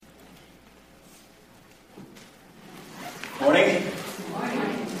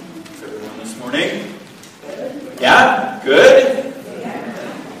Morning. Yeah? Good?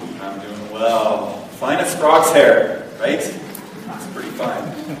 I'm doing well. Finest Frog's hair, right? It's pretty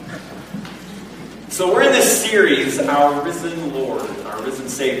fine. So we're in this series, Our Risen Lord, Our Risen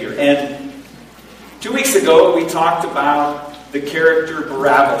Savior. And 2 weeks ago we talked about the character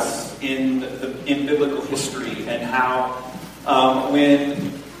Barabbas in biblical history and how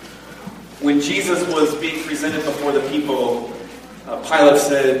when Jesus was being presented before the people, Pilate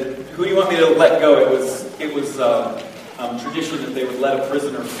said, "Who do you want me to let go?" It was tradition that they would let a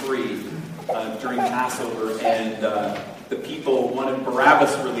prisoner free during Passover, and the people wanted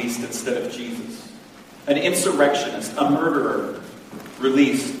Barabbas released instead of Jesus. An insurrectionist, a murderer,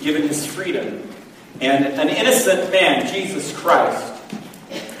 released, given his freedom. And an innocent man, Jesus Christ,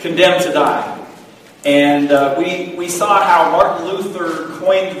 condemned to die. And we saw how Martin Luther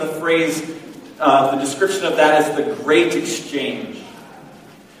coined the phrase, the description of that as the Great Exchange.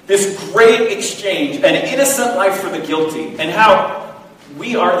 This great exchange, an innocent life for the guilty, and how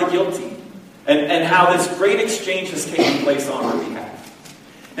we are the guilty, and how this great exchange has taken place on our behalf.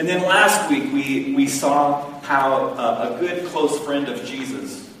 And then last week we saw how a good close friend of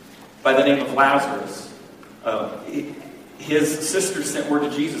Jesus, by the name of Lazarus, his sister sent word to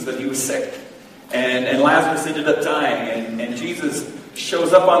Jesus that he was sick. And Lazarus ended up dying. And Jesus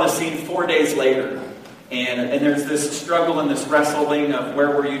shows up on the scene 4 days later. And there's this struggle and this wrestling of,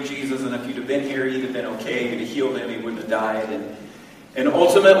 where were you, Jesus? And if you'd have been here, you'd have been okay. You'd have healed him. He wouldn't have died. And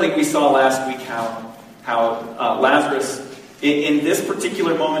ultimately, we saw last week how Lazarus, in this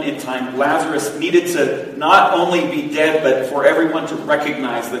particular moment in time, Lazarus needed to not only be dead, but for everyone to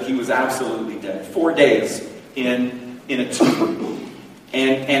recognize that he was absolutely dead. 4 days in a tomb.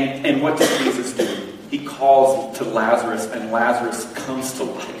 And what does Jesus do? He calls to Lazarus, and Lazarus comes to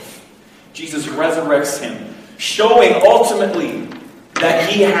life. Jesus resurrects him, showing ultimately that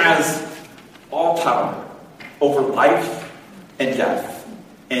he has all power over life and death.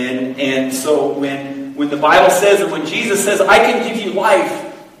 And so when the Bible says, and when Jesus says, "I can give you life,"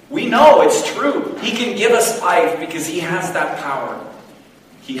 we know it's true. He can give us life because he has that power.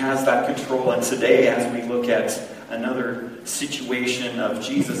 He has that control. And today, as we look at another situation of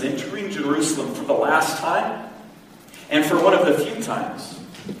Jesus entering Jerusalem for the last time, and for one of the few times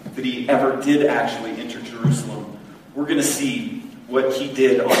that he ever did actually enter Jerusalem, we're going to see what he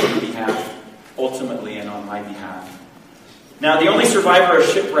did on your behalf, ultimately, and on my behalf. Now, the only survivor of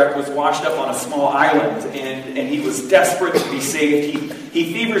shipwreck was washed up on a small island, and he was desperate to be saved.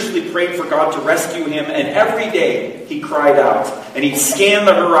 He feverishly prayed for God to rescue him, and every day he cried out, and he scanned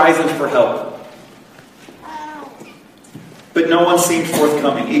the horizon for help. But no one seemed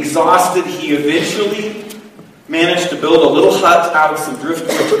forthcoming. Exhausted, he eventually managed to build a little hut out of some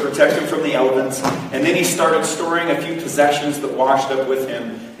driftwood to protect him from the elements, and then he started storing a few possessions that washed up with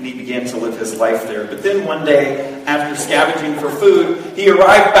him, and he began to live his life there. But then one day, after scavenging for food, he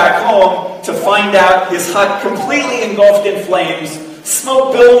arrived back home to find out his hut completely engulfed in flames,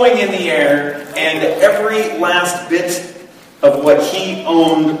 smoke billowing in the air, and every last bit of what he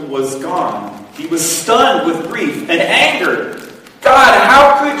owned was gone. He was stunned with grief and anger. "God,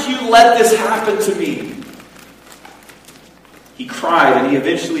 how could you let this happen to me?" He cried, and he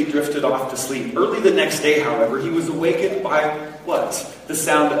eventually drifted off to sleep. Early the next day, however, he was awakened by what? The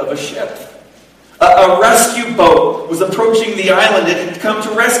sound of a ship. A rescue boat was approaching the island. It had come to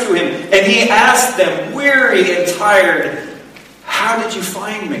rescue him. And he asked them, weary and tired, "How did you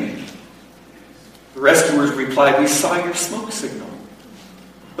find me?" The rescuers replied, "We saw your smoke signal."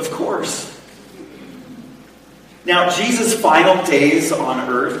 Of course. Now, Jesus' final days on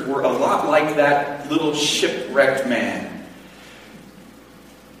earth were a lot like that little shipwrecked man.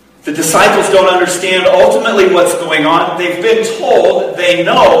 The disciples don't understand ultimately what's going on. They've been told, they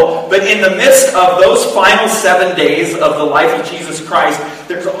know, but in the midst of those final 7 days of the life of Jesus Christ,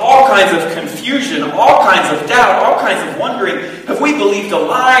 there's all kinds of confusion, all kinds of doubt, all kinds of wondering. Have we believed a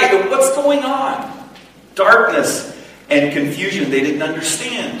lie? What's going on? Darkness and confusion they didn't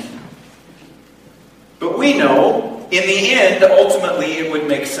understand. But we know, in the end, ultimately it would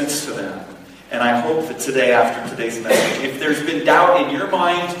make sense to them. And I hope that today, after today's message, if there's been doubt in your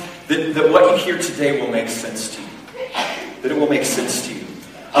mind, that what you hear today will make sense to you. That it will make sense to you.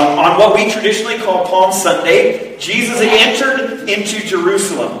 On what we traditionally call Palm Sunday, Jesus entered into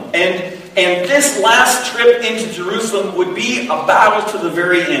Jerusalem. And this last trip into Jerusalem would be a battle to the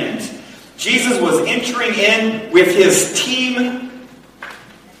very end. Jesus was entering in with his team,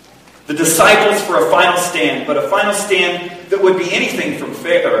 the disciples, for a final stand, but a final stand that would be anything from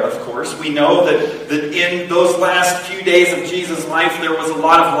fair, of course. We know that in those last few days of Jesus' life, there was a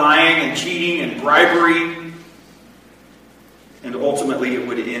lot of lying and cheating and bribery. And ultimately, it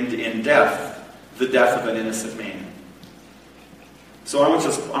would end in death. the death of an innocent man. So I want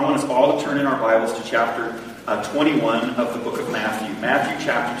us all to turn in our Bibles to chapter 21 of the book of Matthew. Matthew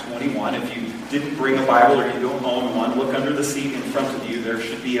chapter 21. If you didn't bring a Bible or you don't own one, look under the seat in front of you. There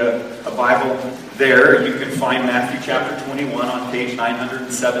should be a Bible there. You can find Matthew chapter 21 on page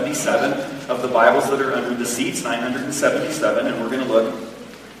 977 of the Bibles that are under the seats, 977. And we're going to look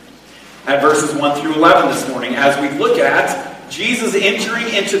at verses 1 through 11 this morning as we look at Jesus entering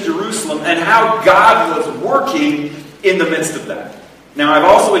into Jerusalem and how God was working in the midst of that. Now, I've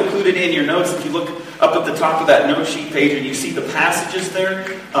also included in your notes, if you look up at the top of that note sheet page and you see the passages there,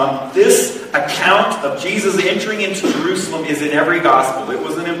 this account of Jesus entering into Jerusalem is in every gospel. It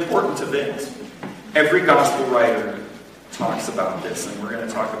was an important event. Every gospel writer talks about this, and we're going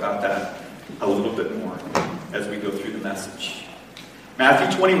to talk about that a little bit more as we go through the message.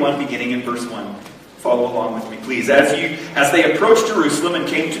 Matthew 21, beginning in verse 1. Follow along with me, please. As they approached Jerusalem and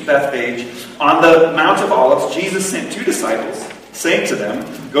came to Bethphage on the Mount of Olives, Jesus sent 2 disciples, saying to them,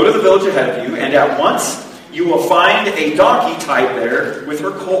 "Go to the village ahead of you, and at once you will find a donkey tied there with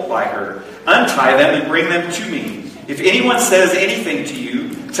her colt by her. Untie them and bring them to me. If anyone says anything to you,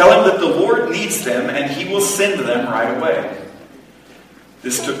 tell him that the Lord needs them, and he will send them right away."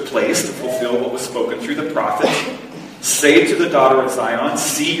 This took place to fulfill what was spoken through the prophet. "Say to the daughter of Zion,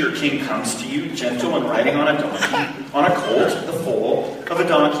 see, your king comes to you, gentle and riding on a donkey, on a colt, the foal of a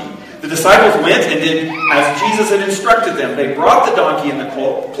donkey." The disciples went and did as Jesus had instructed them. They brought the donkey and the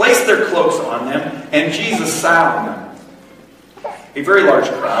colt, placed their cloaks on them, and Jesus sat on them. A very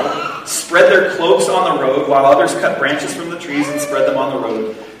large crowd spread their cloaks on the road, while others cut branches from the trees and spread them on the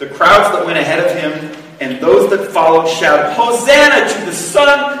road. The crowds that went ahead of him and those that followed shouted, "Hosanna to the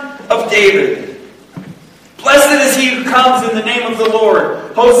Son of David! Blessed is he who comes in the name of the Lord!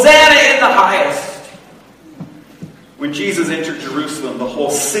 Hosanna in the highest!" When Jesus entered Jerusalem, the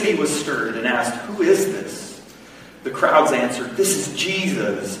whole city was stirred and asked, "Who is this?" The crowds answered, "This is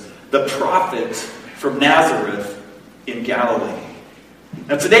Jesus, the prophet from Nazareth in Galilee."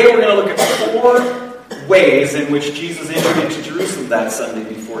 Now today we're going to look at 4 ways in which Jesus entered into Jerusalem that Sunday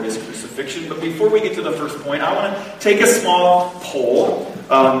before his crucifixion. But before we get to the first point, I want to take a small poll.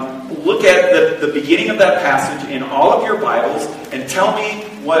 Look at the beginning of that passage in all of your Bibles and tell me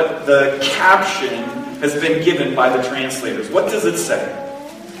what the caption has been given by the translators. What does it say?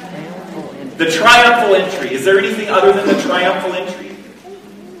 The triumphal entry. Is there anything other than the triumphal entry?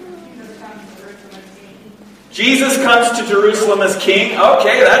 Jesus comes to Jerusalem as king.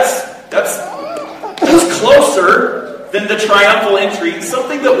 Okay, that's closer than the triumphal entry.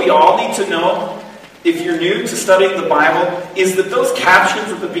 Something that we all need to know, if you're new to studying the Bible, is that those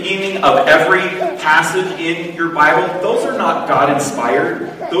captions at the beginning of every passage in your Bible, those are not God-inspired.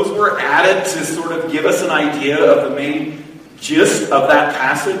 Those were added to sort of give us an idea of the main gist of that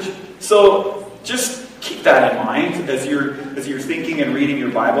passage. So just keep that in mind as you're thinking and reading your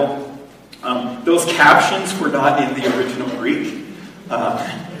Bible. Those captions were not in the original Greek.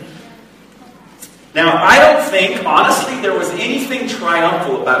 Now, I don't think, honestly, there was anything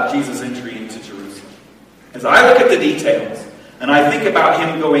triumphal about Jesus' entry into Jerusalem. As I look at the details, and I think about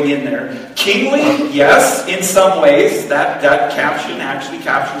him going in there, kingly, yes, in some ways, that caption actually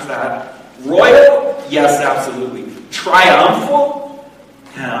captures that. Royal, yes, absolutely. Triumphal,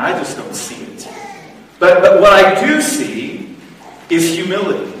 I just don't see it. But what I do see is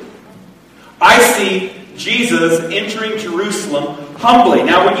humility. I see Jesus entering Jerusalem humbly.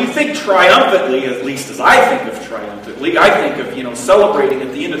 Now, when you think triumphantly, at least as I think of triumphantly, I think of, celebrating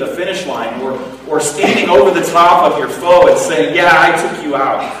at the end of the finish line or standing over the top of your foe and saying, "Yeah, I took you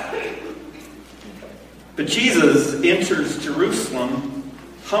out." But Jesus enters Jerusalem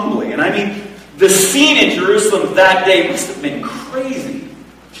humbly. And I mean, the scene in Jerusalem that day must have been crazy.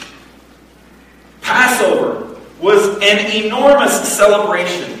 Passover was an enormous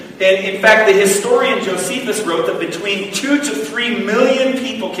celebration. And in fact, the historian Josephus wrote that between 2 to 3 million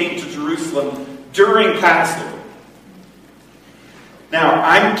people came to Jerusalem during Passover. Now,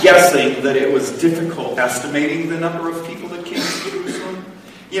 I'm guessing that it was difficult estimating the number of people that came to Jerusalem.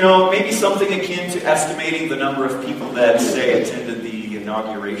 Maybe something akin to estimating the number of people that, say, attended the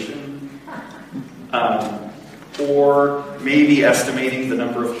inauguration. Or maybe estimating the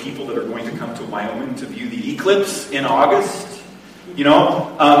number of people that are going to come to Wyoming to view the eclipse in August.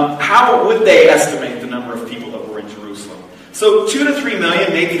 How would they estimate the number of people that were in Jerusalem? So 2 to 3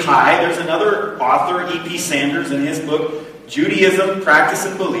 million may be high. There's another author, E.P. Sanders, in his book, Judaism, Practice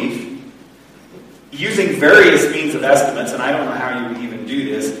and Belief, using various means of estimates, and I don't know how you would even do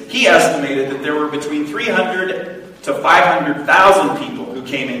this, he estimated that there were between 300 to 500,000 people who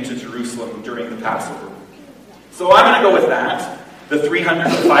came into Jerusalem during the Passover. So I'm going to go with that. the 300 to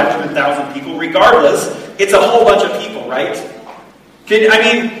 500,000 people. Regardless, it's a whole bunch of people, right?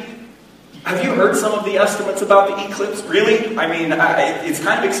 Have you heard some of the estimates about the eclipse? Really? It's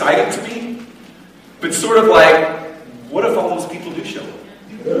kind of exciting to me. But sort of like, what if all those people do show up?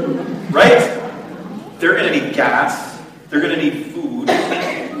 Right? They're going to need gas, they're going to need food,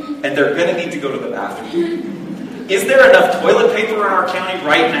 and they're going to need to go to the bathroom. Is there enough toilet paper in our county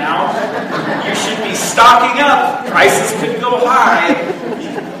right now? You should be stocking up. Prices could go high.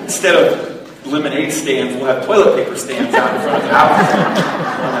 Instead of lemonade stands, we'll have toilet paper stands out in front of the house.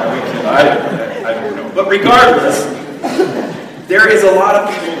 I don't know. But regardless, there is a lot of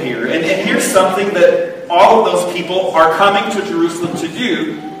people here. And here's something that all of those people are coming to Jerusalem to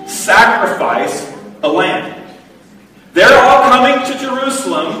do: sacrifice a lamb. They're all coming to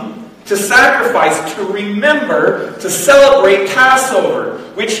Jerusalem to sacrifice, to remember, to celebrate Passover,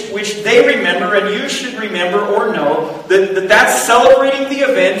 which they remember, and you should remember or know that that's celebrating the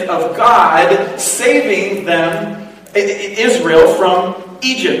event of God saving them, Israel, from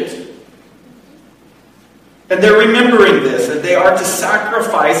Egypt. And they're remembering this, and they are to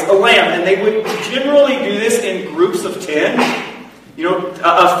sacrifice a lamb. And they would generally do this in groups of 10.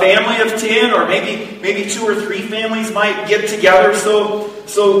 A family of 10, or maybe 2 or 3 families might get together. So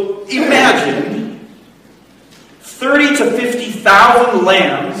imagine 30 to 50,000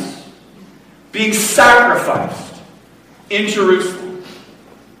 lambs being sacrificed in Jerusalem.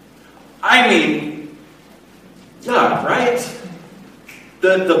 Yeah, right?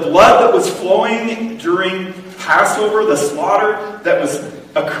 The blood that was flowing during Passover, the slaughter that was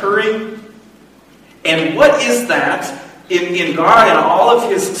occurring. And what is that? In God and all of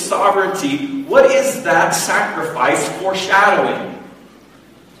His sovereignty, what is that sacrifice foreshadowing?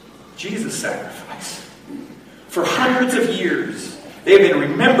 Jesus' sacrifice. For hundreds of years, they've been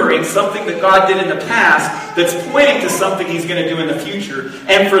remembering something that God did in the past that's pointing to something He's going to do in the future.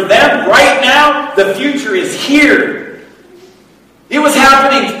 And for them, right now, the future is here. It was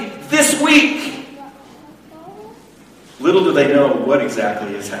happening this week. Little do they know what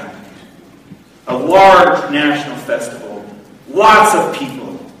exactly is happening. A large national festival. Lots of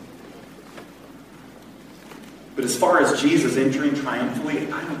people. But as far as Jesus entering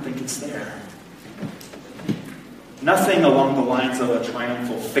triumphantly, I don't think it's there. Nothing along the lines of a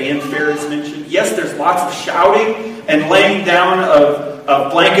triumphal fanfare is mentioned. Yes, there's lots of shouting and laying down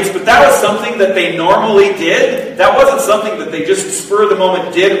of blankets, but that was something that they normally did. That wasn't something that they just spur of the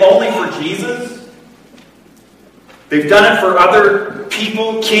moment did only for Jesus. They've done it for other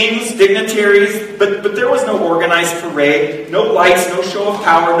people, kings, dignitaries, but there was no organized parade, no lights, no show of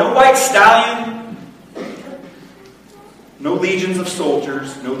power, no white stallion, no legions of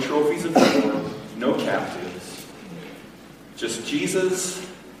soldiers, no trophies of war, no captives. Just Jesus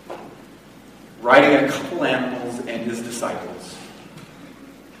riding a couple animals and His disciples,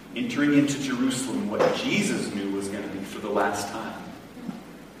 entering into Jerusalem, what Jesus knew was going to be for the last time.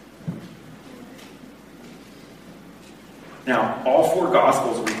 Now, all 4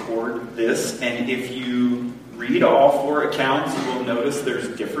 Gospels record this, and if you read all 4 accounts, you will notice there's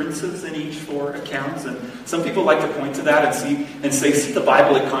differences in each 4 accounts. And some people like to point to that and say, see, the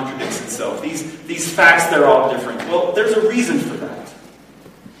Bible, it contradicts itself. These facts, they're all different. Well, there's a reason for that.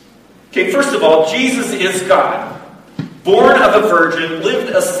 Okay, first of all, Jesus is God. Born of a virgin, lived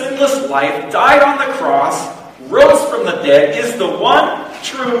a sinless life, died on the cross, rose from the dead, is the one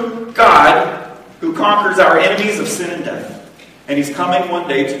true God who conquers our enemies of sin and death. And He's coming one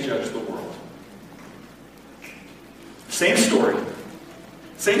day to judge the world. Same story.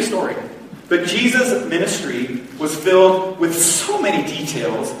 Same story. But Jesus' ministry was filled with so many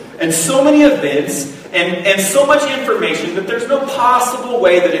details and so many events and so much information that there's no possible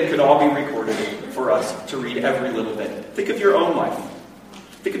way that it could all be recorded for us to read every little bit. Think of your own life.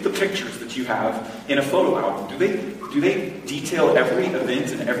 Think of the pictures that you have in a photo album. Do they detail every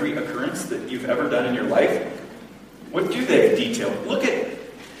event and every occurrence that you've ever done in your life? What do they detail?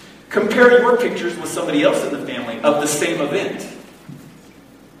 Compare your pictures with somebody else in the family of the same event.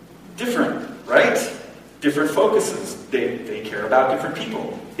 Different, right? Different focuses. They care about different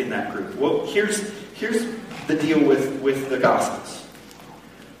people in that group. Well, here's the deal with the Gospels.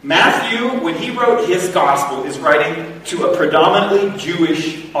 Matthew, when he wrote his Gospel, is writing to a predominantly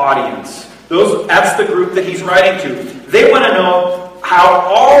Jewish audience. That's the group that he's writing to. They want to know how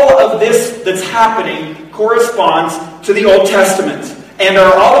all of this that's happening corresponds to the Old Testament. And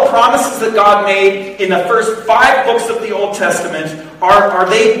are all the promises that God made in the first 5 books of the Old Testament,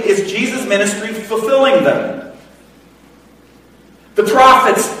 is Jesus' ministry fulfilling them? The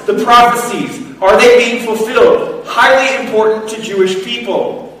prophets, the prophecies, are they being fulfilled? Highly important to Jewish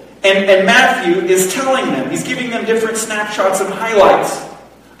people. And Matthew is telling them, he's giving them different snapshots and highlights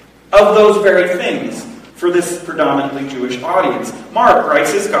of those very things for this predominantly Jewish audience. Mark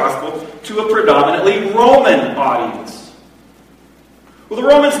writes his gospel to a predominantly Roman audience. Well, the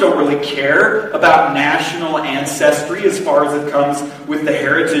Romans don't really care about national ancestry as far as it comes with the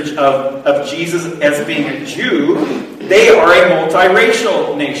heritage of Jesus as being a Jew. They are a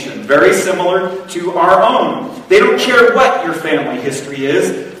multiracial nation, very similar to our own. They don't care what your family history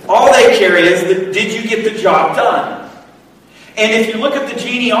is. All they care is that did you get the job done? And if you look at the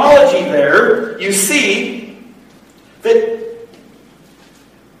genealogy there, you see that...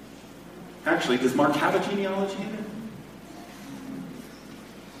 Actually, does Mark have a genealogy in it?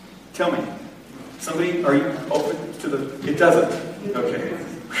 Tell me. Somebody, are you open to the... It doesn't? Okay.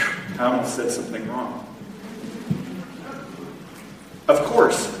 I almost said something wrong. Of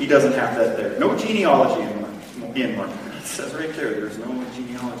course, he doesn't have that there. No genealogy in Mark. It says right there, there's no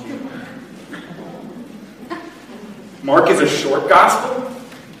genealogy in Mark. Mark is a short gospel.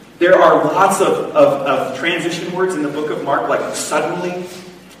 There are lots of transition words in the book of Mark, like suddenly,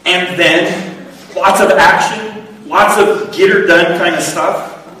 and then, lots of action, lots of get her done kind of stuff.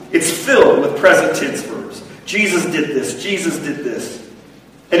 It's filled with present tense verbs. Jesus did this. Jesus did this.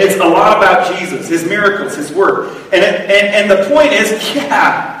 And it's a lot about Jesus, his miracles, his work. And the point is,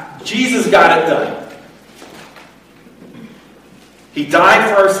 yeah, Jesus got it done. He died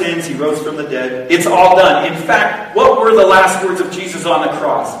for our sins. He rose from the dead. It's all done. In fact, what were the last words of Jesus on the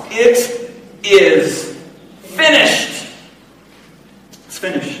cross? It is finished. It's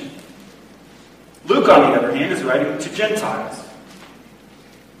finished. Luke, on the other hand, is writing to Gentiles.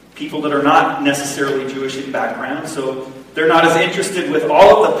 People that are not necessarily Jewish in background, so they're not as interested with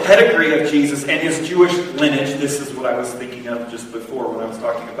all of the pedigree of Jesus and his Jewish lineage. This is what I was thinking of just before when I was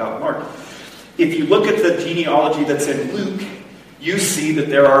talking about Mark. If you look at the genealogy that's in Luke, you see that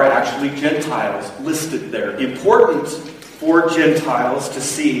there are actually Gentiles listed there. Important for Gentiles to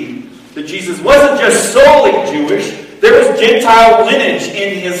see that Jesus wasn't just solely Jewish. There was Gentile lineage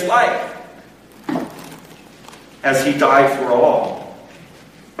in his life as he died for all.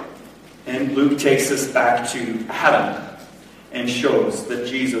 And Luke takes us back to Adam and shows that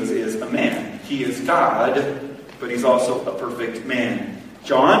Jesus is a man. He is God, but he's also a perfect man.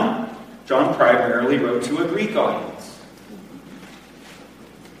 John primarily wrote to a Greek audience,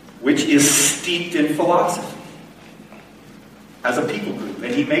 which is steeped in philosophy as a people group.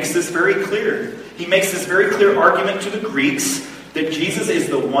 And he makes this very clear. He makes this very clear argument to the Greeks that Jesus is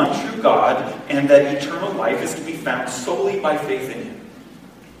the one true God and that eternal life is to be found solely by faith in him.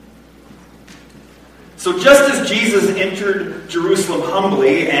 So just as Jesus entered Jerusalem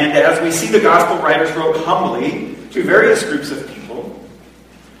humbly, and as we see the gospel writers wrote humbly to various groups of people,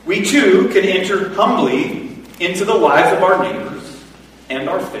 we too can enter humbly into the lives of our neighbors and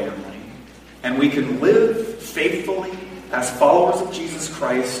our family. And we can live faithfully as followers of Jesus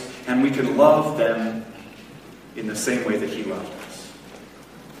Christ, and we can love them in the same way that he loved us.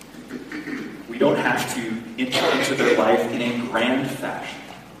 We don't have to enter into their life in a grand fashion,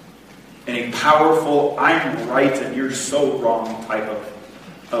 in a powerful, I'm right and you're so wrong type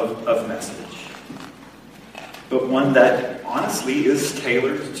of message. But one that honestly is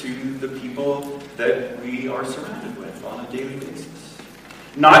tailored to the people that we are surrounded with on a daily basis.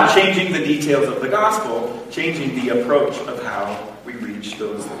 Not changing the details of the gospel, changing the approach of how we reach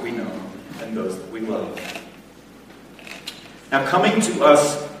those that we know and those that we love. Now, coming to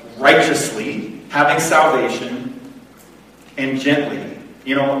us righteously, having salvation, and gently.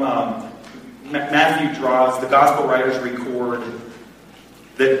 You know, Matthew draws, the gospel writers record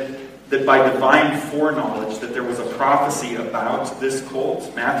that by divine foreknowledge that there was a prophecy about this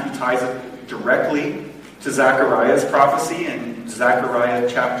cult. Matthew ties it directly to Zechariah's prophecy in Zechariah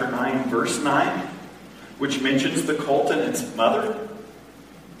chapter 9, verse 9, which mentions the cult and its mother.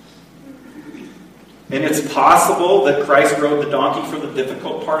 And it's possible that Christ rode the donkey for the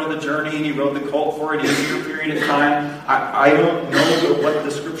difficult part of the journey and he rode the colt for an easier period of time. I don't know what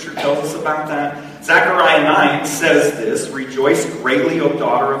the scripture tells us about that. Zechariah 9 says this, "Rejoice greatly, O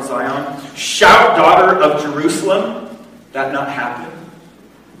daughter of Zion. Shout, daughter of Jerusalem." That not happened.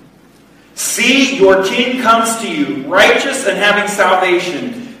 "See, your king comes to you, righteous and having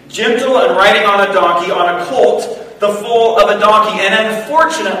salvation, gentle and riding on a donkey, on a colt, the foal of a donkey." And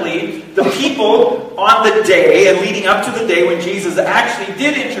unfortunately, the people on the day and leading up to the day when Jesus actually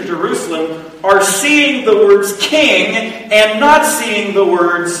did enter Jerusalem are seeing the words king and not seeing the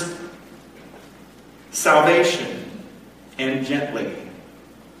words salvation and gently.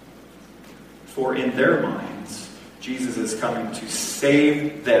 For in their minds, Jesus is coming to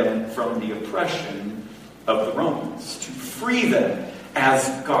save them from the oppression of the Romans, to free them as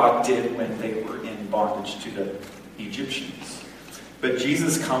God did when they were in bondage to the Egyptians. But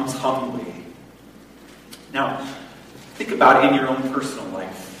Jesus comes humbly. Now, think about in your own personal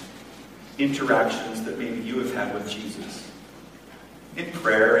life, interactions that maybe you have had with Jesus. In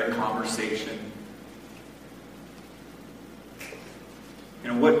prayer and conversation.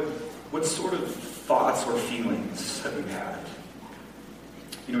 You know, what sort of thoughts or feelings have you had?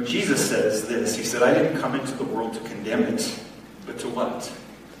 You know, Jesus says this. He said, I didn't come into the world to condemn it, but to what?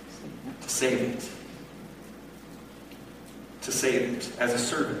 To save it. To save it as a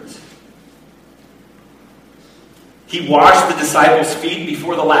servant. He washed the disciples' feet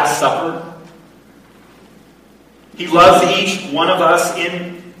before the Last Supper. He loves each one of us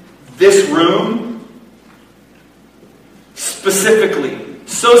in this room specifically.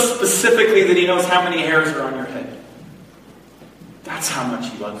 So specifically that he knows how many hairs are on your head. That's how much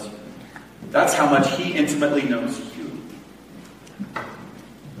he loves you. That's how much he intimately knows you.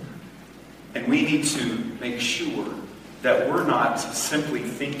 And we need to make sure that we're not simply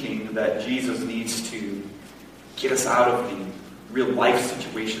thinking that Jesus needs to get us out of the real life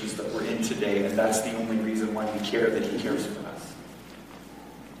situations that we're in today, and that's the only reason why we care, that he cares for us.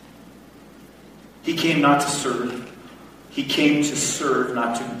 He came not to serve. He came to serve,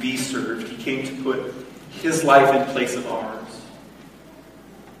 not to be served. He came to put his life in place of ours.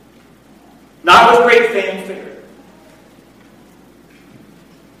 Not with great fanfare.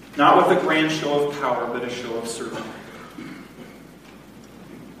 Not with a grand show of power, but a show of servanthood.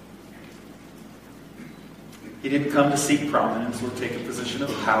 He didn't come to seek prominence or take a position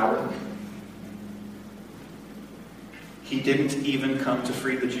of power. He didn't even come to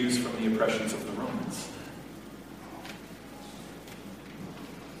free the Jews from the oppressions of the Romans.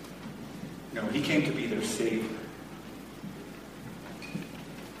 No, he came to be their Savior.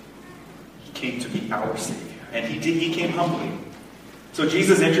 He came to be our Savior. And he came humbly. So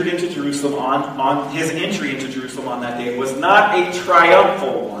Jesus entered into Jerusalem on his entry into Jerusalem on that day was not a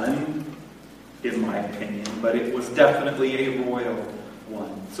triumphal one, in my opinion, but it was definitely a royal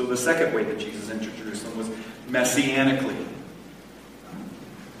one. So the second way that Jesus entered Jerusalem was messianically.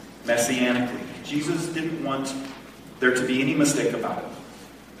 Messianically. Jesus didn't want there to be any mistake about it.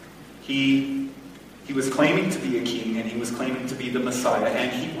 He was claiming to be a king, and he was claiming to be the Messiah, and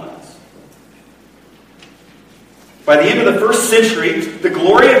he was. By the end of the first century, the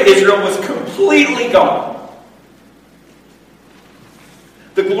glory of Israel was completely gone.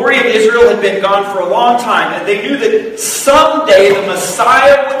 The glory of Israel had been gone for a long time, and they knew that someday the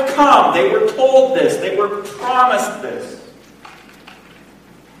Messiah would come. They were told this. They were promised this.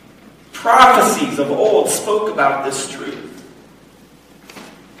 Prophecies of old spoke about this truth.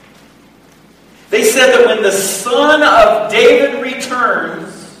 They said that when the Son of David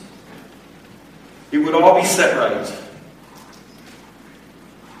returns, it would all be set right.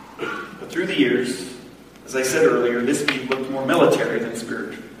 But through the years, as I said earlier, this view looked more military than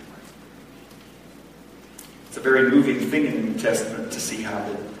spiritual. It's a very moving thing in the New Testament to see how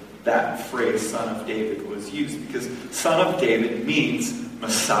that phrase, Son of David, was used. Because Son of David means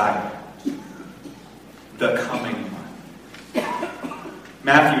Messiah. The coming one.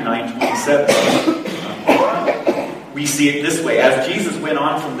 Matthew 9:27. We see it this way. As Jesus went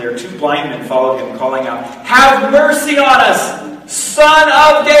on from there, 2 blind men followed him, calling out, "Have mercy on us, Son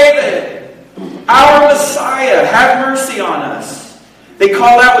of David! Our Messiah, have mercy on us." They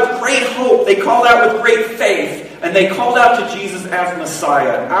called out with great hope. They called out with great faith. And they called out to Jesus as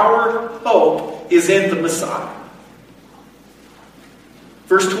Messiah. Our hope is in the Messiah.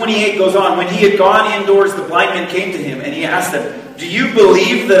 Verse 28 goes on. When he had gone indoors, the blind men came to him, and he asked them, "Do you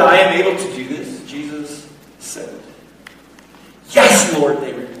believe that I am able to do this?" Jesus said, "Yes, Lord,"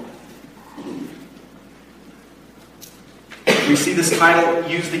 they replied. We see this title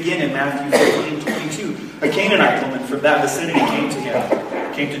used again in Matthew 15:22. A Canaanite woman from that vicinity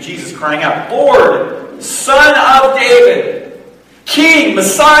came to Jesus, crying out, "Lord, Son of David, King,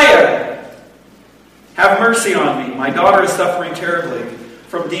 Messiah, have mercy on me. My daughter is suffering terribly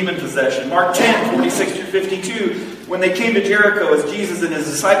from demon possession." Mark 10:46-52. When they came to Jericho, as Jesus and his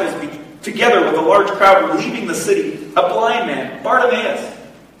disciples together with a large crowd were leaving the city, a blind man, Bartimaeus,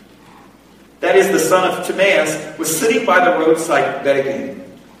 that is the son of Timaeus, was sitting by the roadside begging.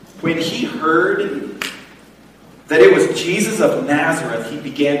 When he heard that it was Jesus of Nazareth, he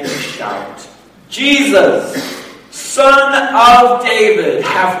began to shout, "Jesus, Son of David,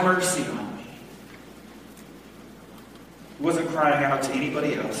 have mercy on me." He wasn't crying out to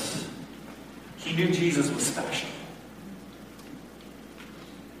anybody else. He knew Jesus was special.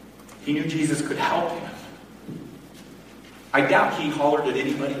 He knew Jesus could help him. I doubt he hollered at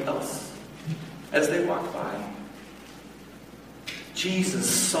anybody else as they walked by. Jesus,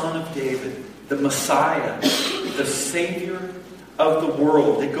 Son of David, the Messiah, the Savior of the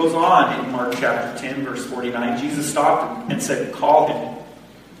world. It goes on in Mark chapter 10, verse 49. Jesus stopped him and said, call him.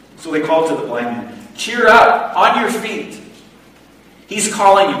 So they called to the blind man, cheer up, on your feet. He's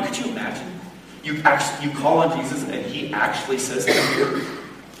calling you. Could you imagine? You call on Jesus and he actually says, come here.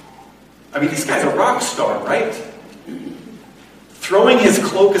 I mean, this guy's a rock star, right? Throwing his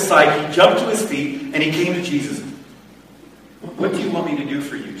cloak aside, he jumped to his feet and he came to Jesus. What do you want me to do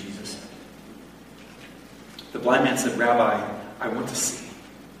for you, Jesus? The blind man said, Rabbi, I want to see.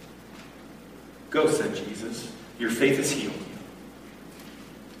 Go, said Jesus. Your faith has healed you.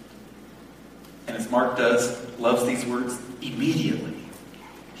 And as Mark loves these words, immediately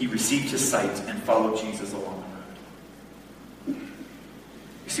he received his sight and followed Jesus along the road.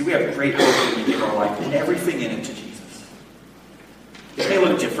 You see, we have great hope when we give our life and everything in it to Jesus. It may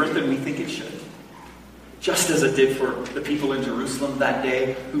look different than we think it should. Just as it did for the people in Jerusalem that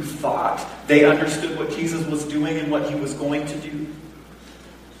day who thought they understood what Jesus was doing and what he was going to do.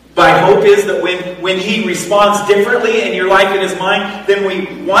 My hope is that when he responds differently in your life and his mind than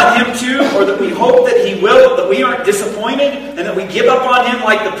we want him to, or that we hope that he will, that we aren't disappointed and that we give up on him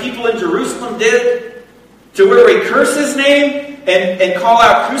like the people in Jerusalem did, to where we curse his name and call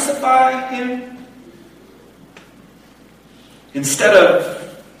out, crucify him. Instead of,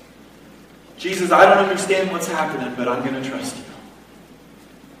 Jesus, I don't understand what's happening, but I'm going to trust you.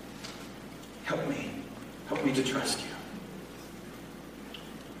 Help me. Help me to trust you.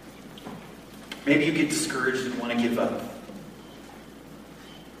 Maybe you get discouraged and want to give up.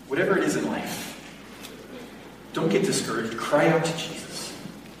 Whatever it is in life, don't get discouraged. Cry out to Jesus.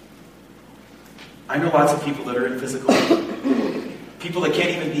 I know lots of people that are in physical pain. People that can't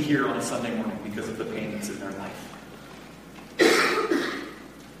even be here on a Sunday morning because of the pain that's in their life.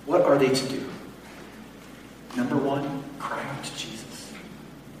 What are they to do? Number one, cry out to Jesus.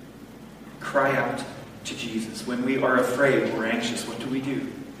 Cry out to Jesus. When we are afraid, we're anxious, what do?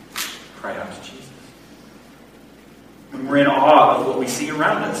 Cry out to Jesus. When we're in awe of what we see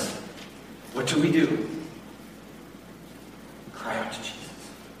around us, what do? Cry out to Jesus.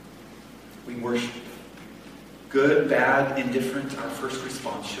 We worship. Good, bad, indifferent, our first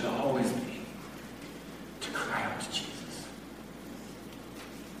response should always be to cry out to Jesus.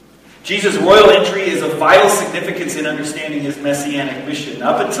 Jesus' royal entry is of vital significance in understanding his messianic mission.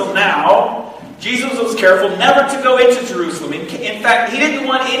 Up until now, Jesus was careful never to go into Jerusalem. In fact, he didn't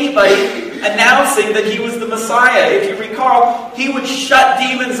want anybody announcing that he was the Messiah. If you recall, he would shut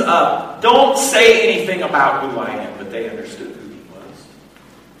demons up. Don't say anything about who I am, but they understood who he was.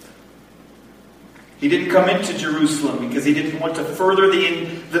 He didn't come into Jerusalem because he didn't want to further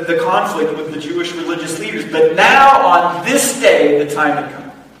the conflict with the Jewish religious leaders. But now, on this day, the time had come.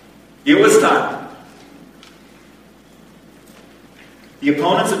 It was time. The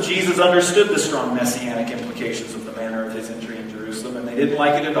opponents of Jesus understood the strong messianic implications of the manner of his entry in Jerusalem, and they didn't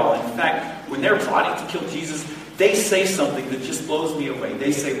like it at all. In fact, when they're plotting to kill Jesus, they say something that just blows me away.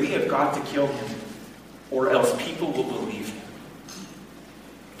 They say, we have got to kill him, or else people will believe him.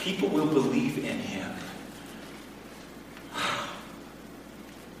 People will believe in him.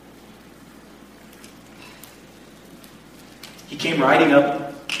 He came riding up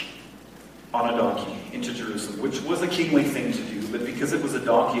on a donkey into Jerusalem, which was a kingly thing to do, but because it was a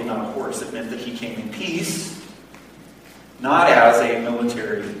donkey and not a horse, it meant that he came in peace, not as a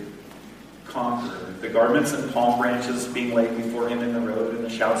military conqueror. The garments and palm branches being laid before him in the road, and the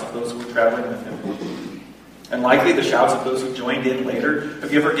shouts of those who were traveling with him. And likely the shouts of those who joined in later.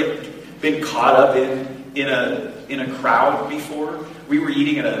 Have you ever been caught up in a crowd before? We were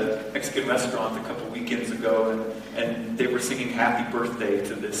eating at a Mexican restaurant a couple weekends ago, and they were singing happy birthday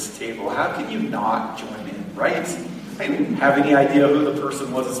to this table. How can you not join in, right? I didn't have any idea who the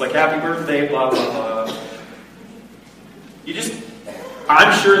person was. It's like, happy birthday, blah, blah, blah.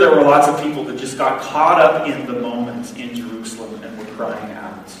 I'm sure there were lots of people that just got caught up in the moment in Jerusalem and were crying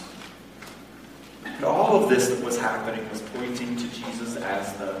out. But all of this that was happening was pointing to Jesus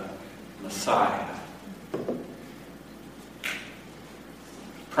as the Messiah.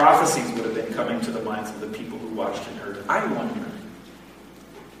 Prophecies would have been coming to the minds of the people who watched and heard. I wonder.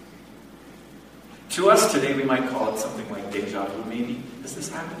 To us today, we might call it something like deja vu. Maybe, has this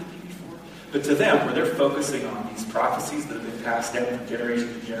happened to me before? But to them, where they're focusing on these prophecies that have been passed down from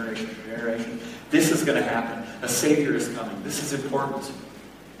generation to generation to generation, this is going to happen. A Savior is coming. This is important.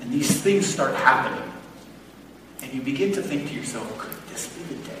 And these things start happening. And you begin to think to yourself, could this be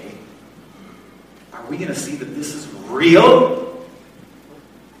the day? Are we going to see that this is real?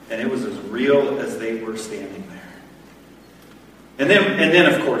 And it was as real as they were standing there. And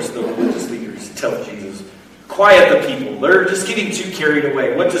then of course, the religious leaders tell Jesus, quiet the people. They're just getting too carried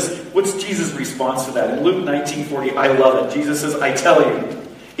away. What's Jesus' response to that? In Luke 19:40, I love it. Jesus says, I tell you,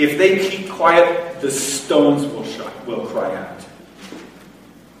 if they keep quiet, the stones will cry out.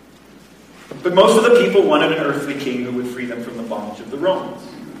 But most of the people wanted an earthly king who would free them from the bondage of the Romans.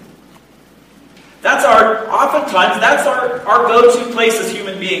 Oftentimes, that's our go-to place as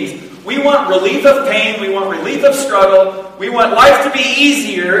human beings. We want relief of pain, we want relief of struggle, we want life to be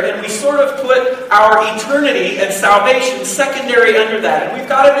easier, and we sort of put our eternity and salvation secondary under that, and we've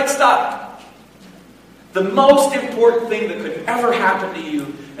got it mixed up. The most important thing that could ever happen to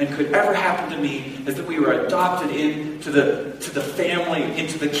you and could ever happen to me is that we were adopted into the family,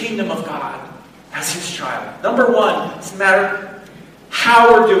 into the kingdom of God as His child. Number one, it doesn't matter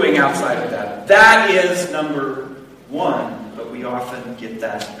how we're doing outside of that. That is number one, but we often get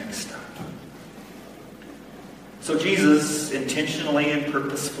that mixed up. So Jesus intentionally and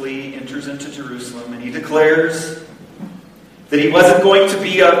purposefully enters into Jerusalem, and He declares that He wasn't going to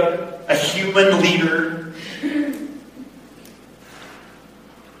be a human leader,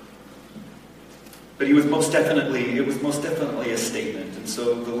 but it was most definitely a statement. And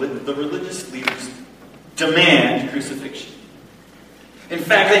so the religious leaders demand crucifixion. In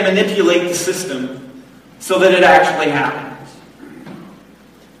fact, they manipulate the system so that it actually happens.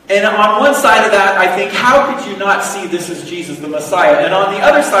 And on one side of that, I think, how could you not see this as Jesus the Messiah? And on the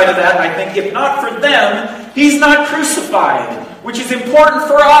other side of that, I think, if not for them, He's not crucified, which is important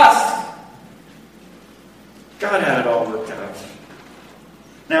for us. God had it all worked out.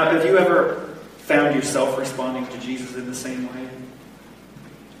 Now, have you ever found yourself responding to Jesus in the same way?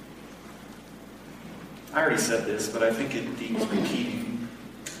 I already said this, but I think it needs repeating.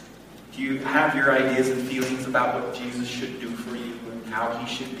 Do you have your ideas and feelings about what Jesus should do for you and how He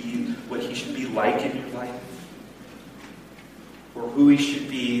should be, what He should be like in your life? Or who He should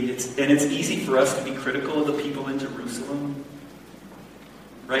be? It's easy for us to be critical of the people in Jerusalem.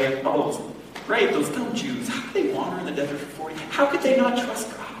 Right? Oh, right, those dumb Jews. How could they wander in the desert for 40 years? How could they not trust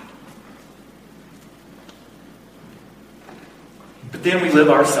God? But then we live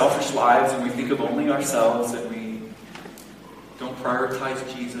our selfish lives and we think of only ourselves and we don't prioritize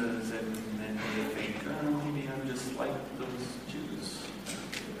Jesus, and then we think, oh, maybe I'm just like those Jews.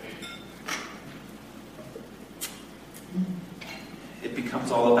 It becomes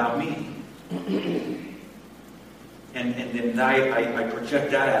all about me. And then I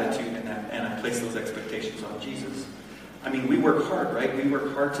project that attitude and I place those expectations on Jesus. I mean, we work hard, right? We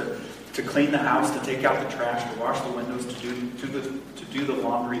work hard to clean the house, to take out the trash, to wash the windows, to do the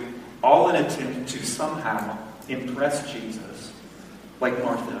laundry, all in an attempt to somehow impress Jesus, like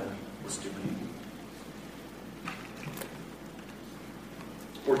Martha was doing.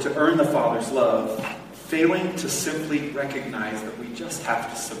 Or to earn the Father's love, failing to simply recognize that we just have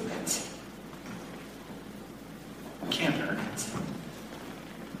to submit. We can't earn it.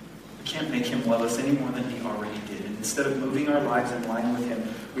 We can't make Him love us any more than He already did. And instead of moving our lives in line with Him,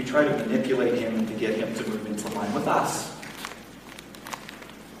 we try to manipulate Him and to get Him to move into line with us.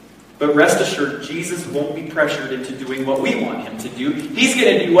 But rest assured, Jesus won't be pressured into doing what we want Him to do. He's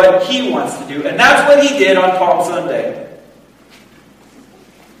going to do what He wants to do. And that's what He did on Palm Sunday.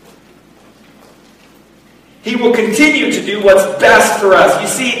 He will continue to do what's best for us. You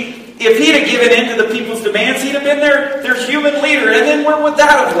see, if He'd have given in to the people's demands, He'd have been their human leader. And then where would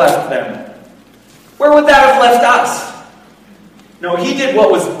that have left them? Where would that have left us? No, He did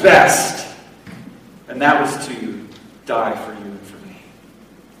what was best. And that was to die for you and for me.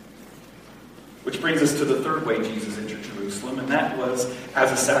 Which brings us to the third way Jesus entered Jerusalem, and that was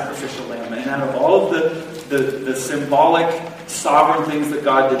as a sacrificial lamb. And out of all of the symbolic, sovereign things that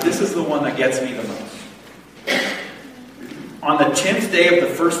God did, this is the one that gets me the most. On the 10th day of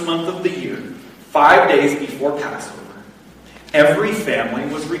the first month of the year, 5 days before Passover, every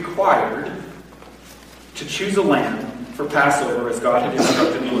family was required to choose a lamb for Passover as God had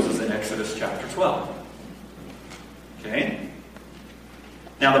instructed Moses in Exodus chapter 12. Okay?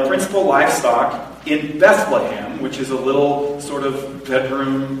 Now the principal livestock in Bethlehem, which is a little sort of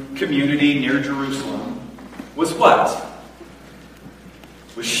bedroom community near Jerusalem, was what?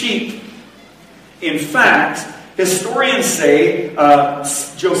 Was sheep. In fact, historians say,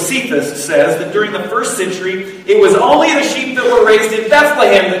 Josephus says, that during the first century, it was only the sheep that were raised in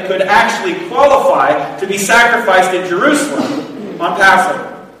Bethlehem that could actually qualify to be sacrificed in Jerusalem on Passover.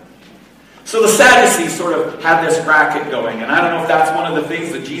 So the Sadducees sort of had this racket going, and I don't know if that's one of the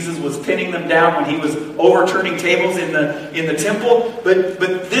things that Jesus was pinning them down when He was overturning tables in the temple, but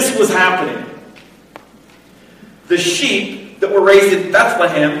this was happening. The sheep that were raised in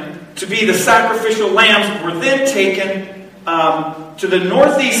Bethlehem to be the sacrificial lambs were then taken to the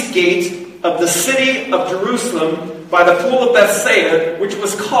northeast gate of the city of Jerusalem by the pool of Bethsaida, which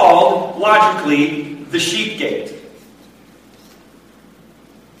was called, logically, the Sheep Gate.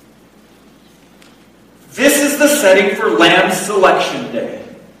 This is the setting for Lamb Selection Day.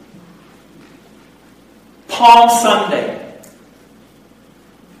 Palm Sunday.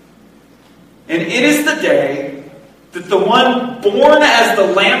 And it is the day that the one born as the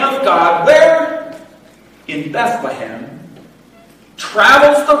Lamb of God, where? In Bethlehem,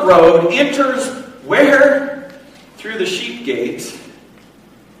 travels the road, enters where? Through the sheep gate,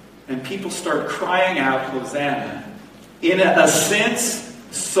 and people start crying out, Hosanna, in a sense,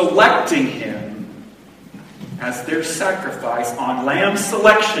 selecting him as their sacrifice on Lamb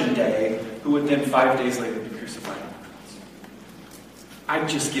Selection Day, who would then 5 days later be crucified on the cross. It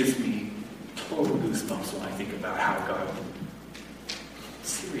just gives me total goosebumps when I think about how God,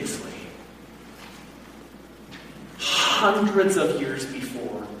 seriously, hundreds of years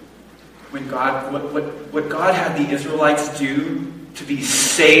before, when God, what God had the Israelites do to be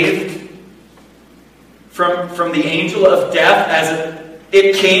saved from the angel of death as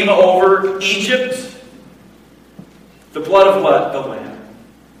it came over Egypt. The blood of what? The Lamb.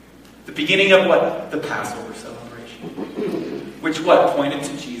 The beginning of what? The Passover celebration. Which what? Pointed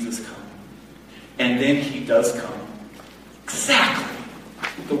to Jesus coming. And then he does come exactly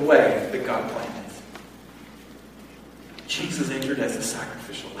the way that God planned it. Jesus entered as a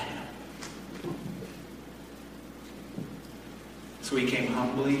sacrificial lamb. So he came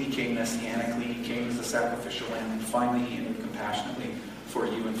humbly, he came messianically, he came as a sacrificial lamb, and finally he entered compassionately for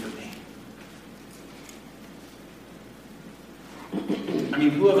you and for me. I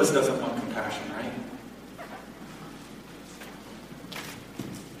mean, who of us doesn't want compassion, right?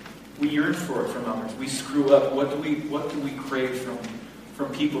 We yearn for it from others. We screw up. What do we crave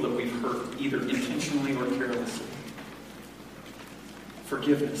from people that we've hurt, either intentionally or carelessly?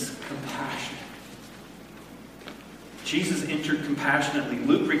 Forgiveness, compassion. Jesus entered compassionately.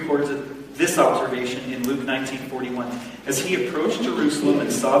 Luke records this observation in Luke 19:41. As he approached Jerusalem and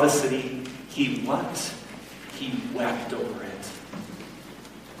saw the city, he what? He wept over it.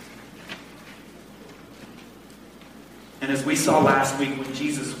 And as we saw last week when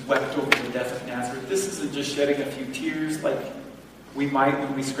Jesus wept over the death of Nazareth, this isn't just shedding a few tears like we might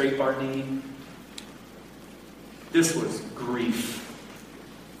when we scrape our knee. This was grief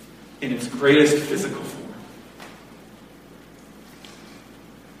in its greatest physical form.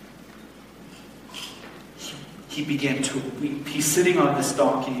 He began to weep. He's sitting on this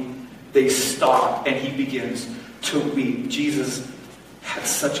donkey. They stop and he begins to weep. Jesus had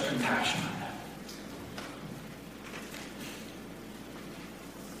such compassion on them.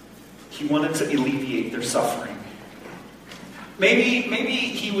 He wanted to alleviate their suffering. Maybe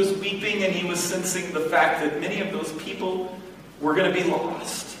he was weeping and he was sensing the fact that many of those people were going to be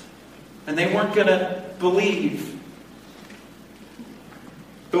lost. And they weren't going to believe.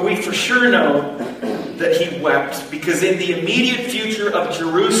 But we for sure know that he wept because in the immediate future of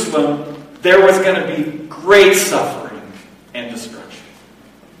Jerusalem, there was going to be great suffering and destruction.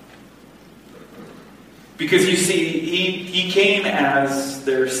 Because you see, he came as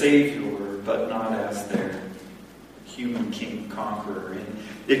their Savior, but not as their human king, conqueror. And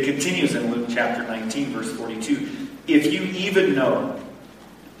it continues in Luke chapter 19, verse 42. If you, even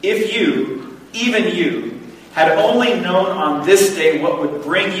you, had only known on this day what would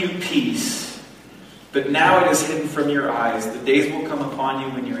bring you peace, but now it is hidden from your eyes. The days will come upon you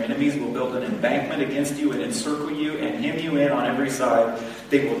when your enemies will build an embankment against you and encircle you and hem you in on every side.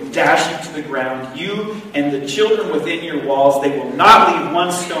 They will dash you to the ground, you and the children within your walls. They will not leave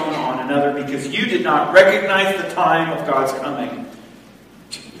one stone on another because you did not recognize the time of God's coming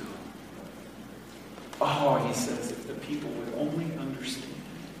to you. Oh, he says, if the people would only understand.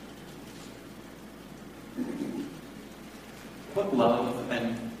 What love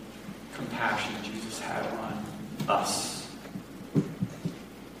and compassion Jesus had on us.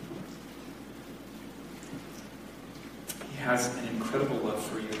 He has an incredible love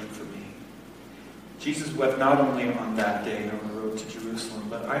for you and for me. Jesus wept not only on that day on the road to Jerusalem,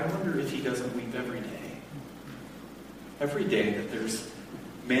 but I wonder if he doesn't weep every day. Every day that there's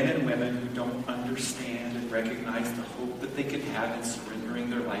men and women who don't understand and recognize the hope that they can have in surrendering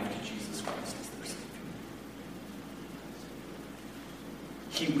their life to Jesus Christ as their Savior.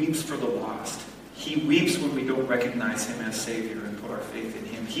 He weeps for the lost. He weeps when we don't recognize him as Savior and put our faith in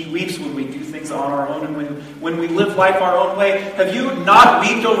him. He weeps when we do things on our own and when we live life our own way. Have you not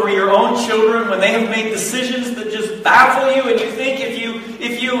wept over your own children when they have made decisions that just baffle you and you think if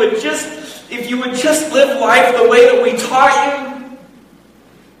you would just live life the way that we taught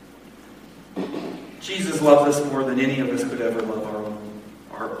you? Jesus loves us more than any of us could ever love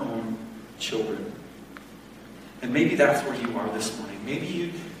our own children. And maybe that's where you are this morning.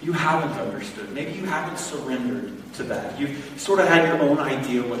 Maybe you haven't understood. Maybe you haven't surrendered to that. You've sort of had your own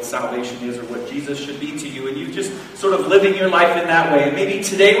idea what salvation is or what Jesus should be to you, and you've just sort of living your life in that way. And maybe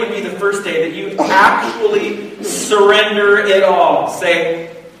today would be the first day that you actually surrender it all.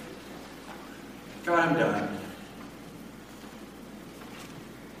 Say, God, I'm done.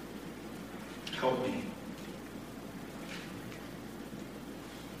 Help me.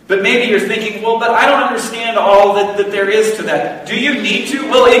 But maybe you're thinking, well, but I don't understand all that there is to that. Do you need to?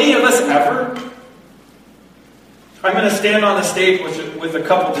 Will any of us ever? I'm going to stand on the stage with a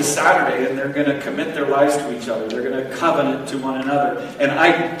couple this Saturday, and they're going to commit their lives to each other. They're going to covenant to one another. And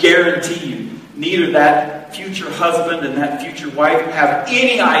I guarantee you, neither that future husband and that future wife have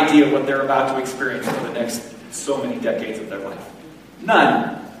any idea what they're about to experience for the next so many decades of their life.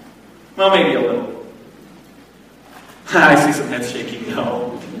 None. Well, maybe a little. I see some heads shaking.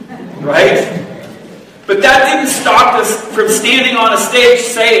 No. Right? But that didn't stop us from standing on a stage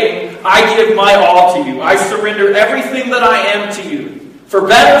saying, I give my all to you. I surrender everything that I am to you. For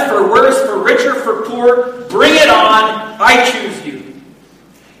better, for worse, for richer, for poor, bring it on. I choose you.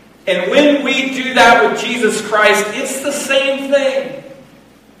 And when we do that with Jesus Christ, it's the same thing.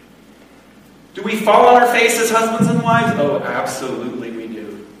 Do we fall on our face as husbands and wives? Oh, absolutely we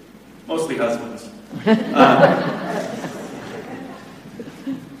do. Mostly husbands.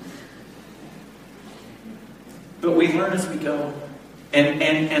 But we learn as we go.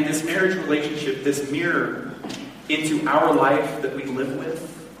 And this marriage relationship, this mirror into our life that we live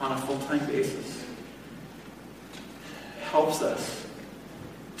with on a full-time basis, helps us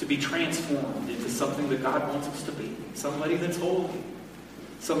to be transformed into something that God wants us to be. Somebody that's holy.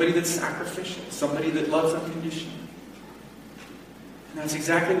 Somebody that's sacrificial. Somebody that loves unconditionally. And that's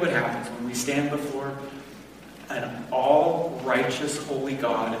exactly what happens when we stand before an all-righteous, holy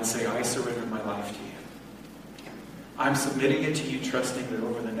God and say, I surrender my life to you. I'm submitting it to you, trusting that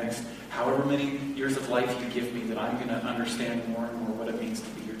over the next however many years of life you give me, that I'm going to understand more and more what it means to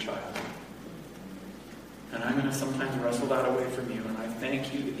be your child. And I'm going to sometimes wrestle that away from you, and I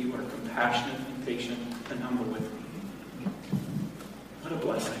thank you that you are compassionate and patient and humble with me. What a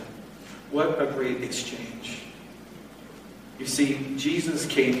blessing. What a great exchange. You see, Jesus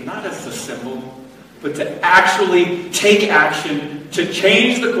came not as a symbol, but to actually take action, to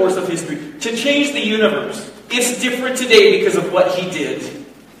change the course of history, to change the universe. It's different today because of what he did.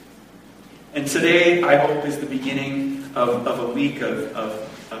 And today, I hope, is the beginning of a week of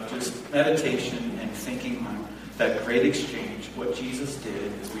just meditation and thinking on that great exchange, what Jesus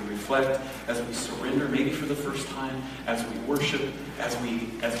did, as we reflect, as we surrender, maybe for the first time, as we worship, as we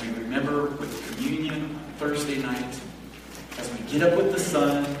remember with communion on Thursday night, as we get up with the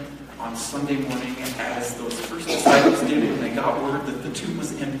sun on Sunday morning, as those first disciples did when they got word that the tomb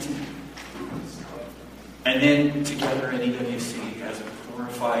was empty. And then together in EWC, as we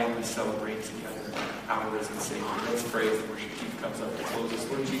glorify and we celebrate together our risen Savior. Let's pray as the worship team comes up to close us.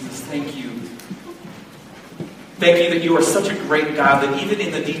 Lord Jesus, thank you. Thank you that you are such a great God, that even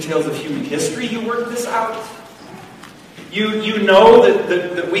in the details of human history, you work this out. You know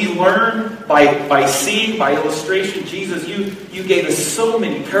that we learn by seeing, by illustration. Jesus, you gave us so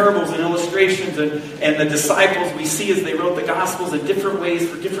many parables and illustrations, and the disciples we see as they wrote the Gospels in different ways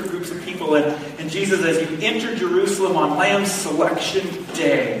for different groups of people. And Jesus, as you enter Jerusalem on Lamb Selection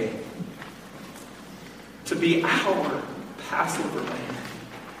Day, to be our Passover Lamb.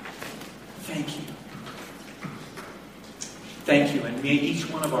 Thank you. Thank you, and may each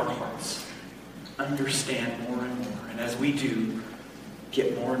one of our hearts understand more and more. And as we do,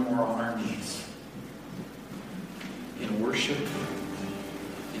 get more and more on our knees in worship,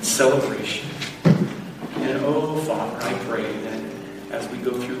 in celebration. And oh, Father, I pray that as we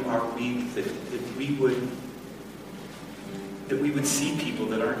go through our week, that we would see people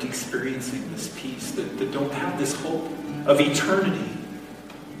that aren't experiencing this peace, that don't have this hope of eternity.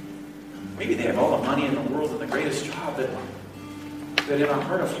 Maybe they have all the money in the world and the greatest job, that in our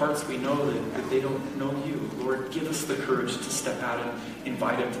heart of hearts we know that they don't know you. Lord, give us the courage to step out and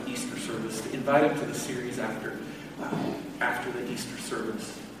invite them to Easter service, to invite them to the series after the Easter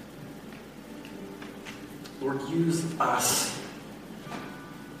service. Lord, use us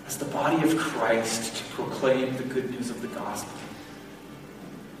as the body of Christ to proclaim the good news of the gospel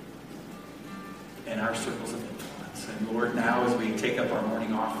in our circles of influence. And Lord, now as we take up our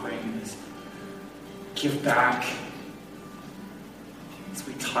morning offering, as give back, as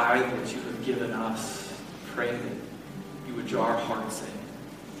we tithe what you have given us, pray that you would draw our hearts in,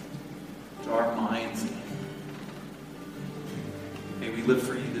 draw our minds in. May we live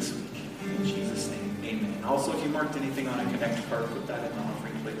for you this week. In Jesus' name, amen. Also, if you marked anything on a Connect card, put that in the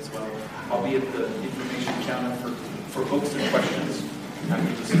offering plate as well. I'll be at the information counter for books and questions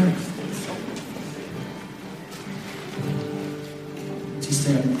after the service. Would you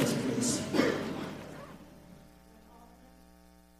stand with us, please?